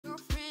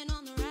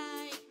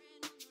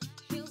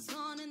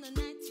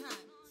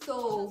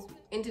So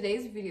in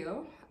today's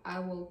video, I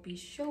will be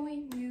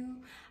showing you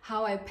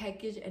how I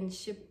package and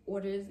ship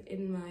orders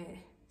in my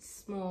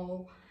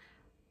small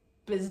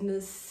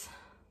business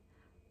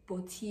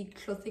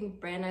boutique clothing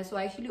brand. So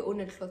I actually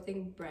own a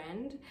clothing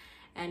brand,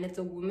 and it's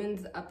a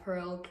women's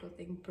apparel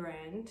clothing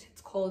brand. It's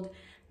called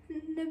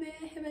Nivea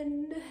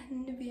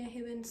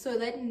Heaven. So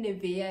that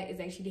Nivea is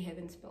actually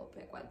heaven spelled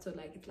backwards. So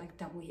like it's like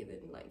double heaven,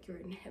 like you're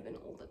in heaven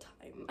all the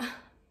time.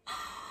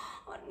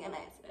 What can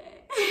I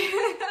say?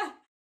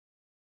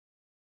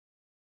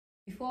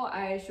 Before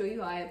I show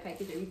you how I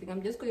package everything,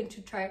 I'm just going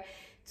to try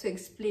to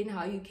explain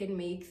how you can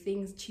make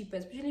things cheaper,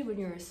 especially when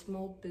you're a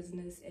small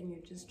business and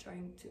you're just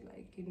trying to,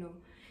 like, you know,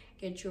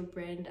 get your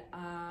brand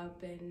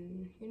up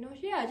and, you know,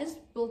 yeah,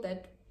 just build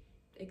that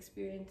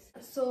experience.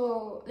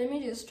 So let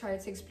me just try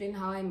to explain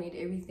how I made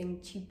everything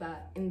cheaper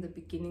in the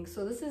beginning.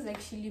 So this is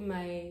actually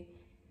my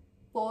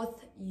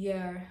 4th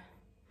year.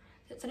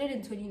 It started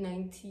in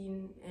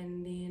 2019,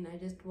 and then I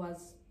just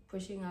was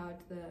pushing out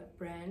the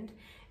brand,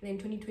 and then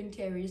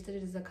 2020 I registered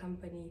it as a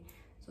company.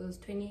 So it's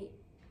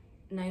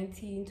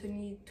 2019,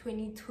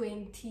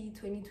 2020,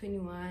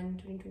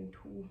 2021, 2022,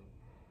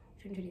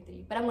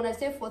 2023. But I'm gonna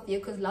say 4th year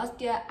because last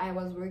year I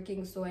was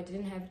working, so I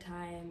didn't have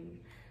time.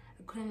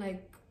 I couldn't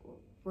like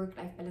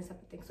work-life balance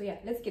type of thing. So yeah,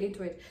 let's get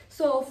into it.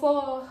 So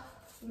for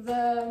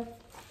the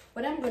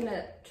what I'm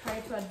gonna try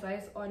to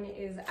advise on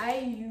is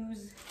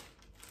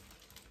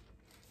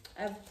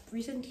I've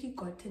recently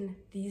gotten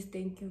these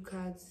thank you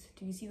cards.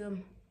 Do you see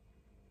them?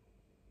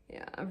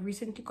 Yeah, I've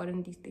recently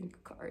gotten these thank you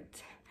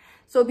cards.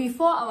 So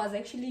before I was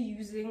actually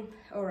using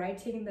or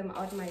writing them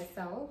out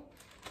myself.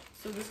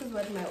 So this is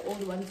what my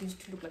old ones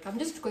used to look like. I'm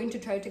just going to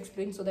try to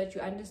explain so that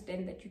you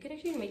understand that you can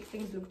actually make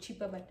things look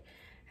cheaper, but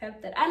have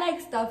that. I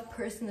like stuff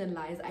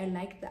personalized. I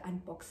like the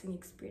unboxing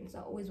experience.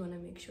 I always want to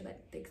make sure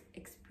that the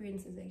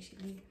experience is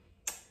actually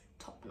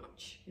top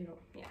notch, you know.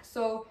 Yeah,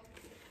 so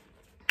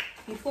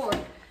before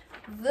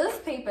this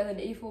paper, an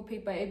A4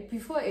 paper,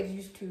 before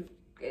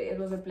it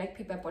was a black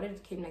paper. I bought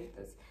it came like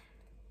this,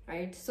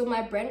 right? So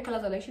my brand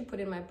colors, I'll actually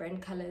put in my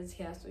brand colors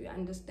here so you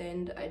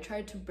understand. I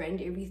try to brand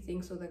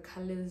everything so the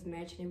colors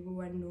match and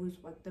everyone knows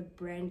what the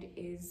brand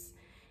is.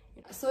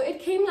 So it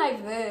came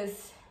like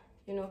this,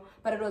 you know,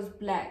 but it was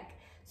black.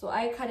 So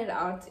I cut it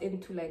out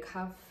into like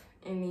half,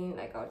 and then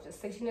like I'll just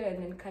section it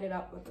and then cut it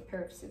out with a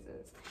pair of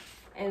scissors.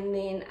 And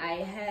then I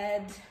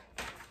had,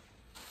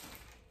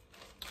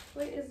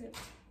 where is it?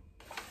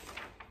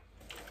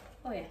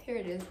 Oh yeah, here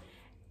it is.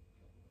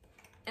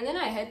 And then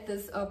I had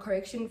this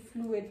correction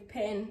fluid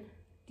pen.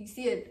 Do you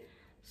see it?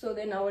 So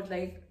then I would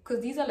like,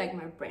 because these are like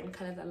my brand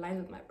colors, aligned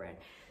with my brand.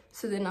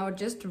 So then I would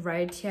just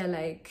write here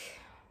like,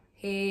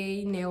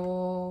 hey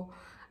Neo,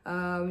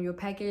 your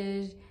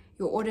package,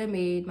 your order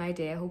made my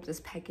day. I hope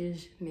this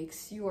package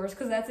makes yours,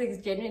 because that's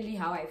like generally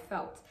how I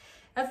felt.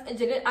 I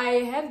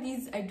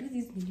do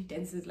these mini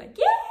dances like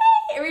yay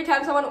every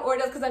time someone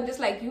orders, because I'm just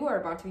like, you are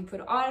about to be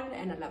put on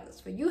and I love this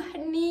for you,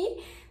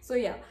 honey. So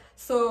yeah,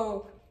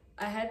 so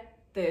I had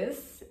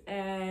this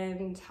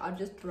and I'll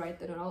just write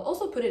that on. I'll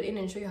also put it in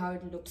and show you how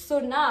it looked. So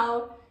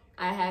now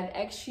I have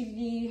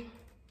actually,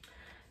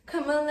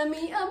 come on, let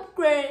me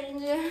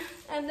upgrade,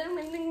 and then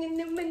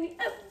money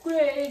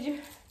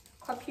upgrade,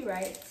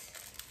 copyright.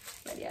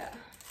 But yeah,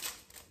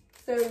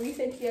 so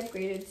recently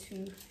upgraded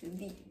to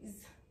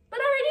these. But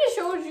I already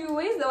showed you.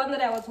 Where's the one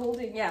that I was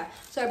holding? Yeah,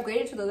 so I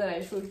upgraded to those that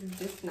I showed you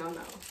just now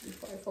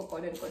before I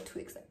forgot and got too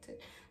excited.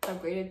 So I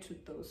upgraded to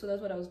those. So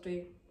that's what I was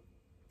doing.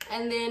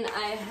 And then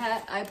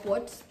I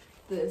bought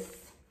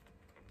this,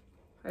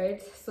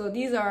 right? So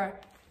these are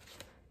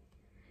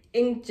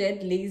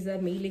inkjet laser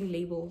mailing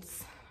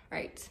labels,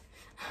 right?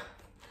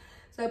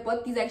 So I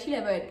bought these. I actually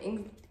have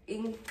an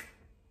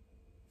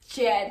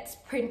inkjet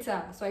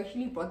printer, so I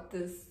actually bought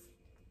this.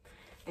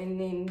 And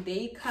then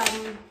they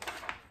come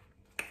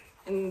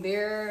in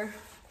there.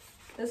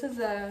 This is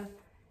a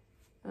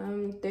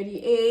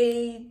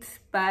 38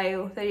 by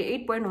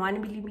 38.1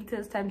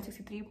 millimeters times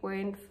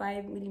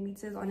 63.5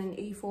 millimeters on an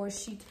A4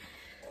 sheet.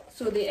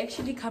 So they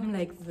actually come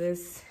like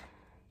this.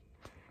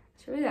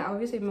 So really,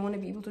 obviously I want to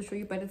be able to show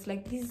you, but it's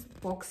like these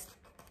box.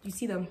 You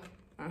see them?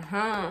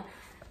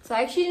 So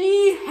I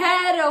actually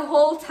had a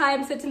whole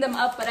time setting them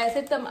up, but I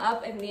set them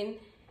up and then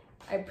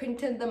I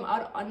printed them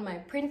out on my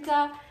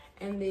printer,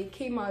 and they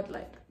came out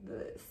like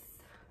this.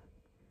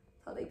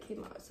 That's how they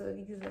came out. So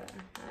these are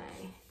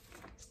my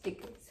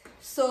stickers.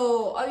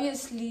 So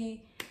obviously you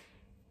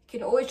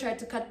can always try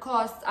to cut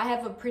costs. I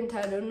have a printer.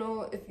 I don't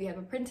know if you have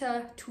a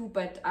printer too,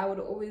 but I would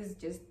always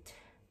just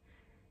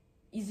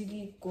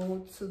easily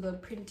go to the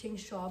printing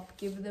shop,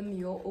 give them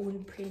your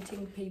own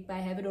printing paper. I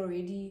have it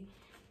already.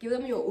 Give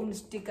them your own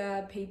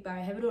sticker paper. I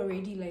have it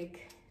already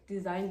like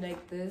designed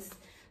like this,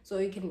 so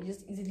you can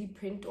just easily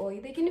print, or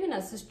they can even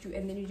assist you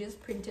and then you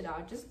just print it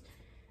out. Just,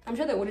 I'm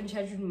sure they wouldn't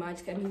charge you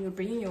much. I mean, you're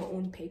bringing your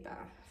own paper,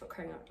 for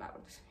crying out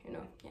loud, you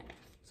know. Yeah,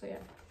 so yeah.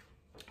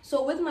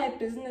 So with my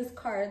business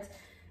cards,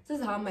 this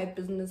is how my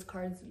business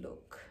cards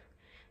look.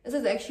 This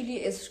is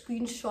actually a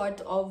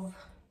screenshot of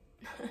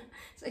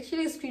it's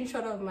actually a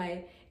screenshot of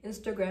my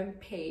Instagram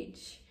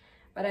page.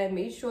 but I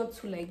made sure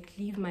to like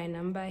leave my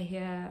number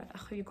here.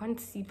 Ugh, you can't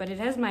see, but it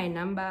has my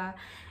number,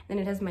 then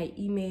it has my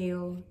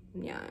email,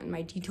 yeah, and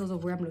my details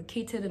of where I'm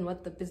located and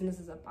what the business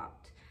is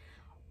about.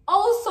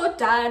 Also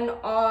done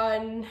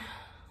on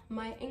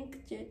my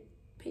inkjet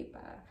paper.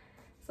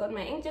 So on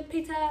my inkjet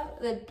paper,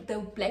 the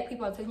black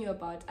paper I was telling you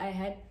about, I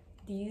had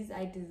these.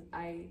 I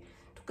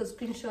took a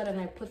screenshot and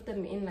I put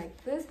them in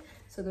like this.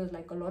 So there's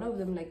like a lot of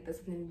them like this,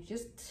 and then you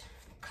just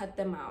cut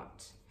them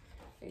out.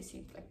 You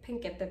see like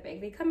pink at the back.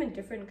 They come in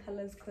different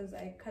colors because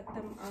I cut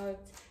them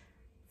out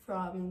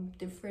from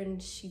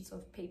different sheets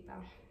of paper.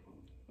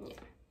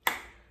 Yeah,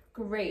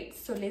 great.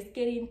 So let's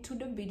get into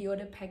the video,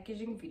 the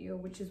packaging video,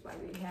 which is why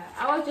we're here.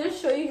 I was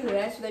just showing you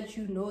that so that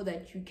you know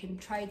that you can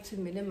try to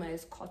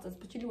minimize costs,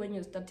 especially when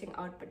you're starting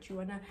out, but you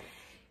wanna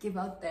give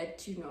out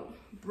that, you know,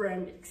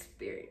 brand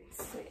experience.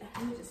 So yeah,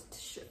 let me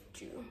just show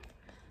you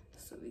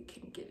so we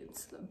can get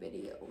into the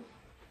video.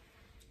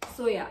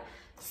 So yeah,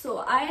 so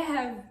I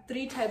have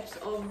 3 types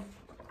of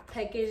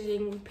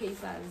packaging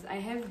papers. I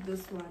have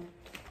this one.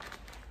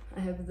 I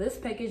have this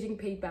packaging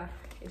paper.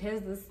 It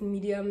has this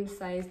medium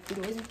sized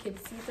thing. As you can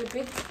see,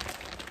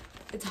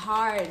 it's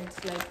hard,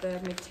 like the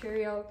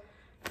material,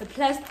 the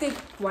plastic,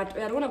 what,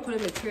 I don't want to call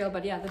it material,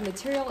 but yeah, the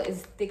material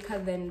is thicker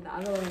than the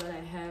other one that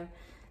I have.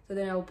 So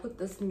then I'll put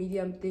this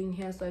medium thing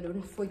here so I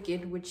don't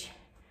forget which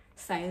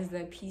size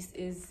the piece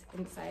is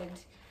inside.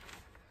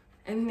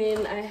 And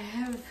then I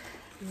have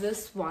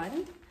this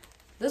one.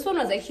 This one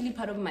was actually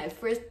part of my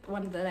first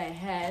one that I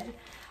had,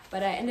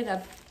 but I ended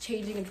up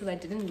changing it because I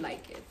didn't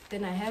like it.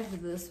 Then I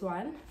have this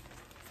one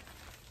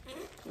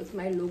with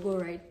my logo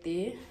right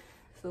there.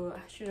 So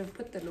I should have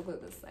put the logo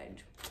this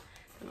side.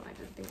 No, I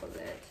didn't think of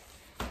that.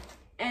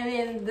 And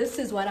then this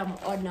is what I'm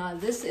on now.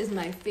 This is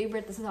my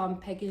favorite. This is how I'm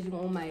packaging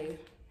all my,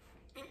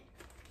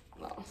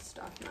 well,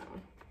 stuff now.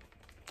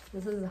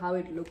 This is how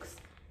it looks,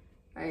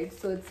 right?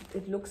 So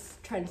it looks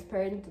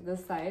transparent to the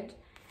side,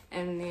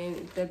 and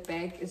then the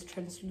back is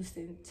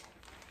translucent.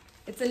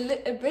 It's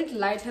a bit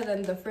lighter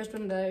than the first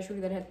one that I showed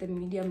you that had the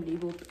medium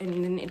label,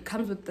 and then it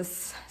comes with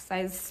this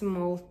size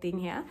small thing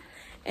here,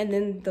 and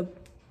then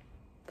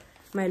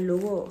my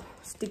logo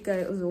sticker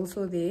is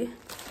also there.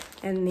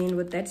 And then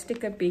with that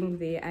sticker being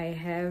there,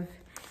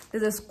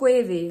 there's a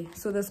square there.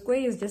 So the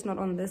square is just not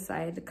on this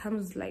side. It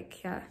comes like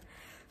here.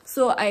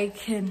 So I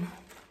can,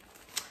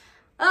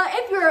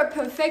 if you're a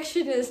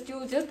perfectionist,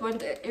 you'll just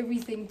want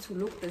everything to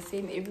look the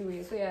same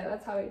everywhere. So yeah,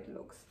 that's how it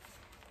looks.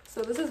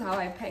 So this is how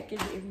I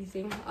package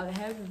everything. I'll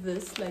have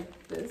this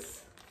like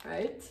this,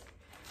 right?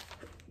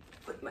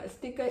 Put my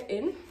sticker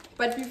in.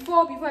 But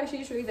before I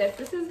actually show you that,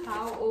 this is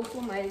how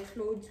also my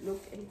clothes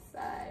look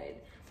inside.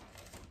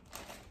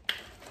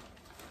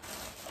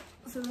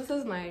 So this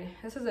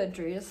is a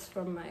dress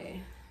from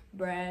my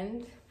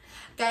brand.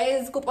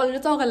 Guys,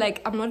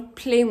 like, I'm not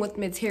playing with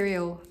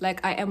material.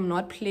 Like, I am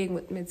not playing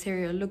with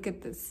material. Look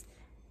at this.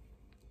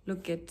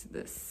 Look at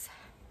this.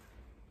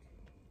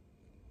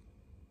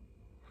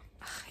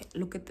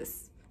 Look at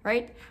this.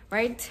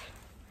 Right?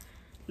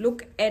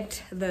 Look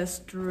at the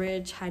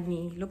stretch,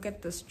 honey. Look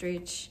at the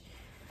stretch.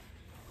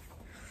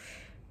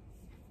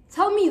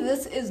 Tell me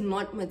this is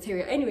not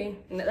material. Anyway,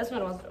 that's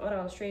not what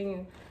I was showing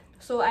you.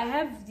 So I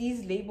have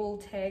these label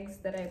tags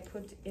that I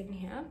put in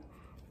here.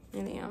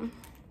 And they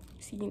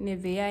see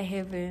Nivea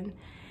Heaven.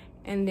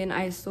 And then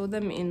I sew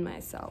them in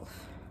myself.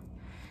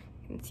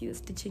 You can see the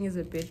stitching is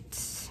a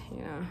bit,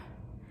 you know.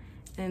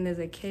 And there's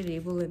a care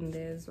label in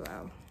there as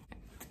well.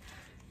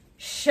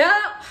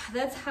 Sure,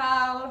 that's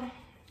how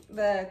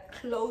the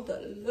clothes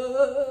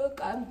look.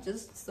 I'm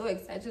just so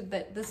excited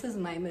that this is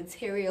my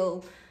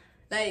material,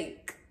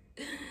 like,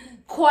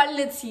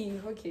 quality.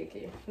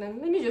 Okay, now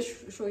let me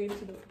just show you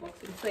into the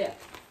boxing. So yeah,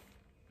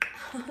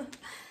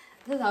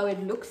 this is how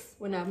it looks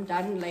when I'm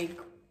done like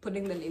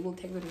putting the label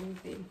tags and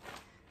everything.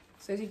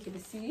 So as you can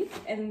see,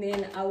 and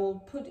then I will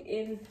put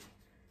in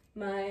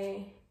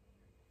my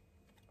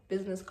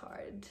business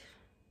card,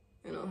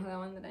 you know, that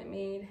one that I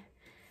made.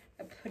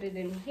 I put it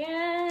in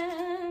here,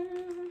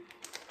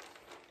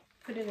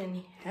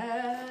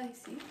 you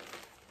see,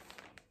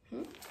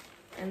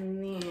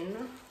 and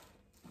then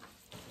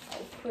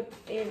I'll put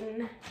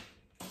in,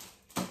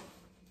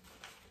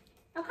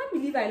 I can't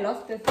believe I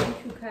lost the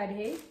thank you card,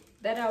 hey,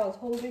 that I was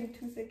holding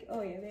 2 seconds.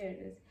 Oh yeah, there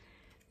it is.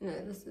 No,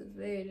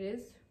 there it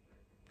is.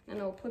 And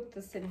I'll put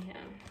this in here.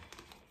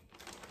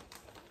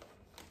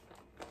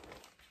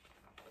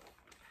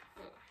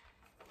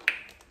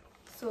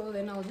 So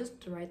then I'll just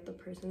write the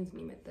person's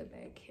name at the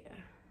back here.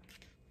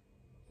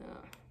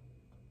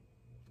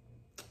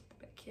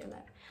 Back here,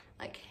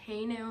 like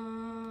hey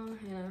now,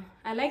 you know.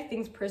 I like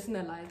things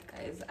personalized,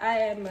 guys. I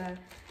am an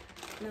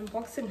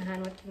unboxing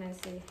hand. What can I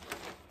say?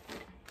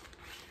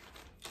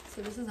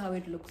 So this is how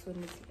it looks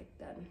when it's like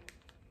done.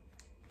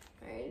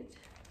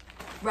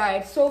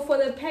 Right. So for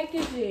the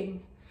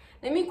packaging,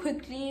 let me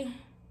quickly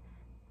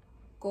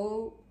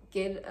go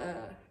get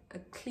a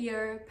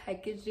clear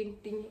packaging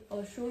thing.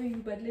 I'll show you,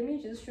 but let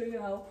me just show you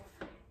how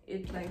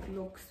it like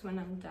looks when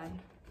I'm done.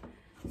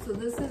 So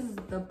this is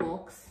the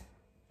box.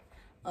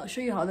 I'll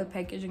show you how the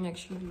packaging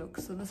actually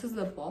looks. So this is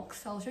the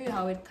box. I'll show you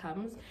how it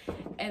comes,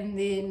 and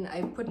then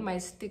I put my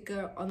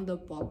sticker on the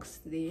box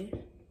there.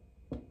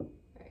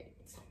 Right,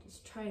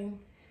 just trying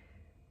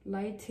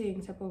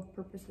lighting type of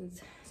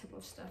purposes, type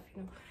of stuff,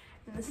 you know.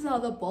 And this is how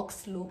the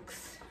box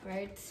looks,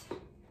 right?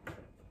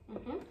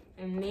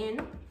 And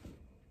then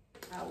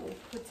I will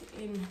put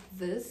in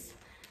this.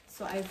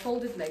 So I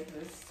fold it like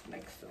this,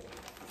 like so.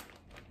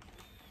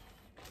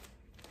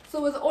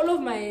 So with all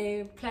of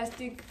my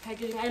plastic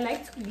packaging, I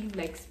like to leave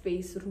like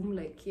space, room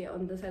like here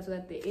on the side so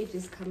that the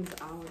edges comes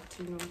out,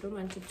 you know. I don't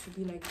want it to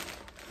be like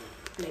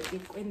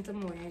it went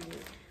somewhere.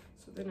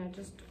 So then I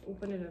just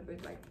open it a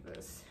bit like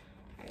this,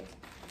 right?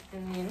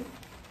 And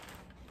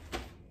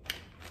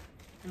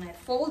I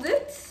fold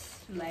it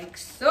like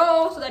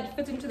so that it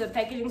fits into the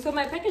packaging. So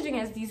my packaging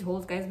has these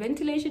holes, guys.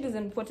 Ventilation is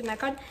important. I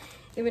can't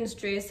even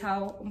stress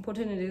how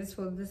important it is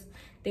for this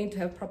thing to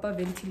have proper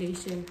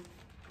ventilation.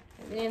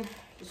 And then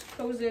just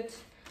close it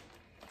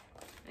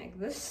like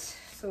this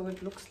so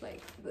it looks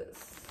like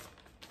this.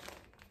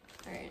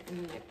 All right,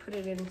 and then I put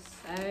it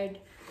inside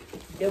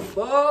the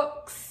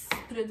box.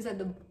 Put it inside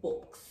the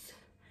box,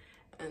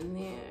 and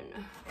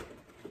then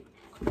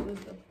close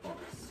the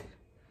box.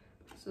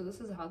 So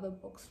this is how the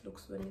box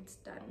looks when it's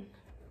done.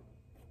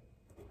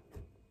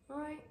 All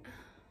right.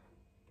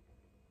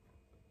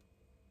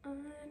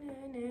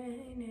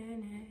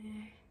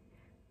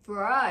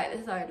 Right,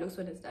 this is how it looks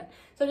when it's done.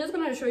 So I'm just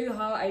gonna show you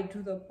how I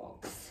do the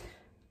box.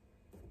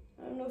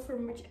 I don't know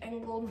from which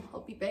angle.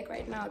 I'll be back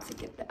right now to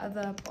get the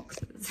other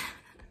boxes.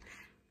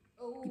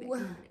 Oh,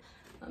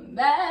 I'm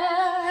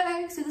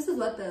back. So this is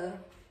what the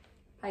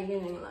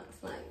packaging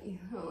looks like.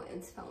 Oh,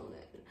 it's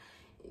folded.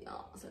 Yeah,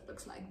 so it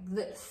looks like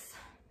this.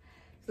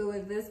 So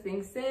with this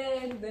being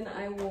said, then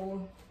I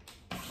will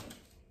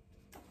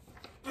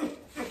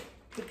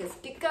take a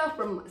sticker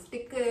from my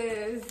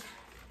stickers,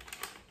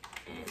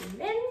 and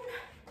then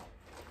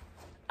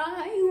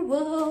I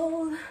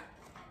will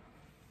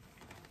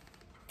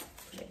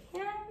put it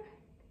here,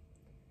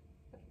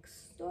 like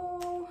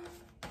so.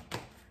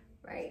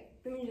 Right,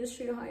 let me just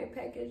show you how I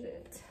package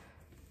it.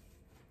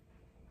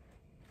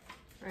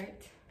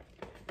 Right,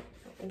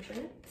 I'll open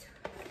it.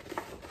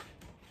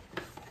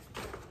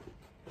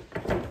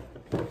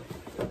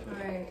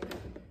 Alright,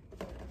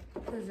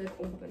 does it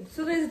open?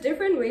 So there's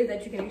different ways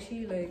that you can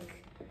actually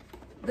like,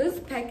 this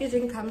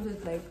packaging comes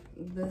with like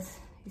this.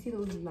 You see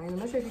those lines? I'm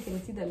not sure if you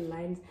can see the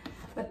lines,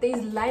 but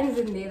there's lines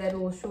in there that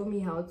will show me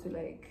how to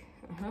like,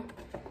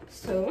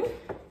 So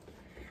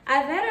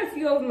I've had a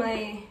few of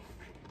my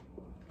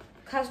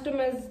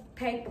customers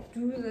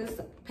do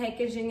this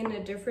packaging in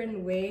a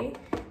different way.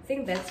 I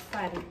think that's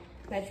fun,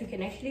 that you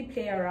can actually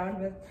play around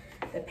with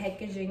the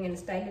packaging and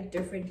style it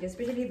differently,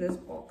 especially this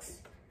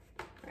box.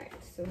 Right,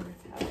 so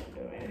that's how I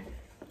do it.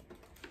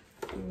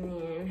 And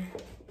then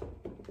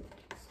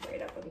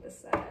straight up on the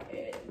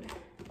side,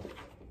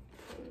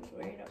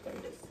 right up on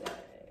this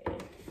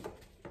side,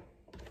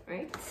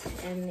 right,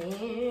 and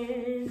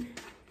then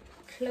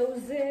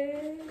close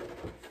it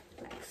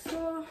like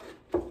so.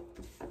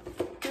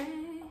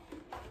 Okay,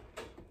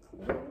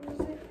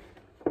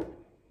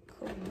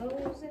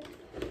 close it,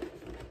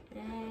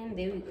 and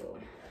there we go.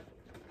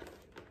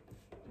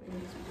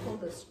 And just pull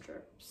the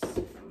strips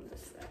from the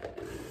side,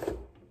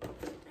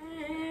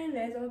 and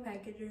there's our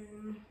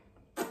packaging.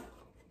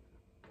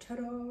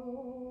 Ta-da!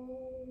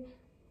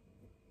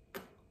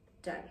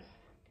 Done.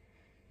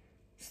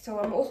 So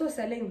I'm also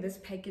selling this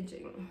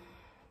packaging.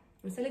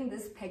 I'm selling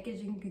this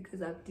packaging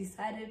because I've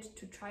decided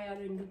to try out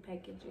a new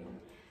packaging.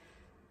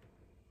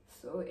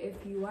 So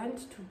if you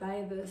want to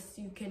buy this,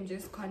 you can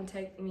just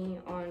contact me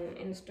on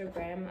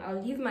Instagram.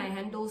 I'll leave my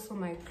handles for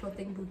my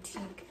clothing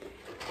boutique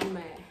and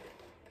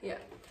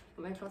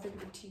my clothing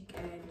boutique,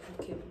 and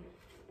you can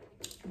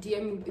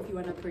DM me if you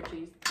want to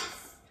purchase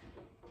this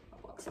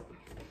box.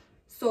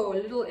 So a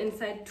little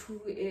insight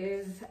too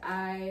is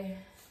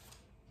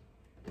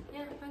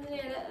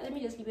let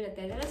me just leave it at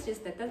that.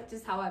 That's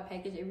just how I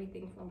package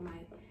everything for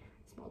my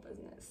small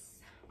business.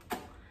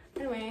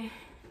 Anyway,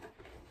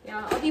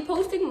 yeah, I'll be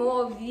posting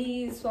more of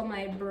these for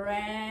my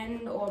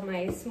brand or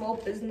my small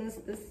business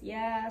this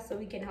year, so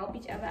we can help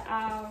each other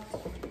out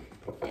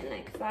and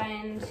like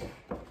find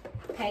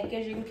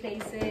packaging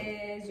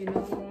places, you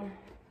know,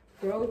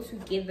 grow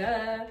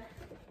together.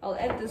 I'll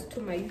add this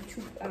to my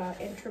YouTube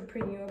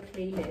entrepreneur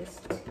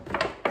playlist.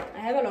 I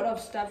have a lot of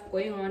stuff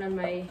going on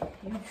my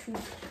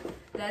YouTube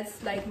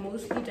that's like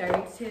mostly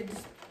directed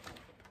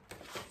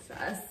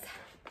to us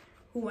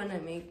who want to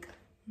make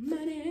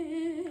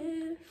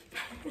money.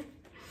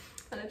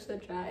 I'll also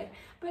try.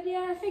 But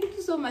yeah, thank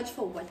you so much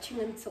for watching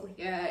until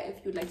here.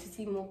 If you'd like to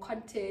see more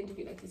content, if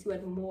you'd like to see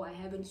what more I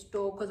have in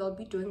store, because I'll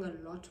be doing a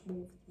lot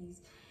more of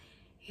these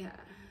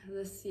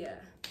this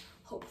year.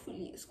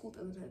 Hopefully school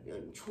doesn't have me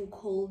on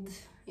chokehold.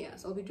 Yeah,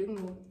 so I'll be doing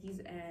more of these,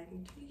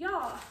 and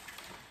yeah,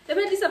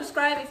 definitely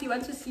subscribe if you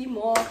want to see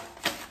more.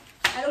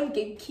 I don't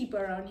gatekeep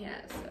around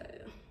here,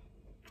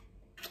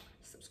 so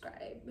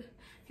subscribe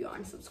if you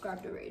aren't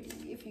subscribed already.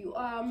 If you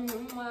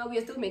we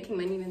are still making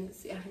money even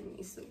this year,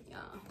 honey, so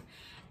yeah.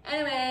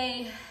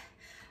 Anyway,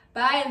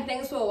 Bye, and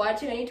thanks for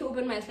watching. I need to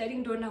open my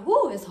sliding door now.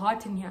 Whoo, it's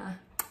hot in here.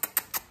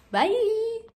 Bye.